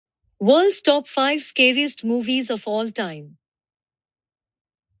World's top 5 scariest movies of all time.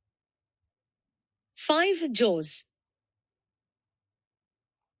 5. Jaws.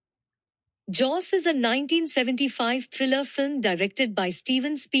 Jaws is a 1975 thriller film directed by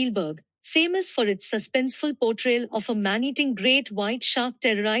Steven Spielberg, famous for its suspenseful portrayal of a man-eating great white shark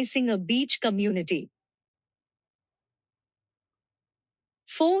terrorizing a beach community.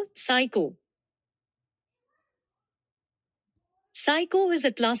 4. Psycho. Psycho is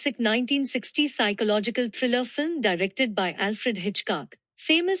a classic 1960s psychological thriller film directed by Alfred Hitchcock,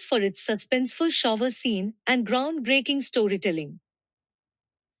 famous for its suspenseful shower scene and groundbreaking storytelling.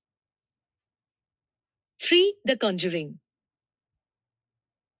 3. The Conjuring.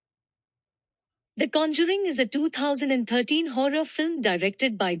 The Conjuring is a 2013 horror film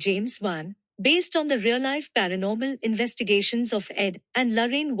directed by James Wan, based on the real-life paranormal investigations of Ed and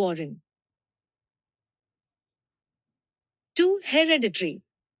Lorraine Warren. 2. Hereditary.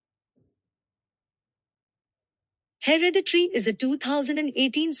 Hereditary is a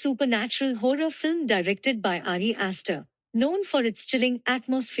 2018 supernatural horror film directed by Ari Aster, known for its chilling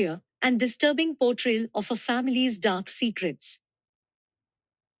atmosphere and disturbing portrayal of a family's dark secrets.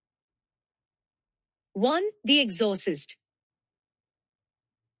 1. The Exorcist.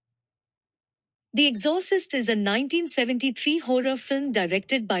 The Exorcist is a 1973 horror film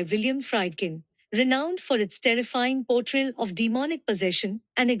directed by William Friedkin, renowned for its terrifying portrayal of demonic possession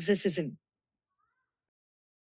and exorcism.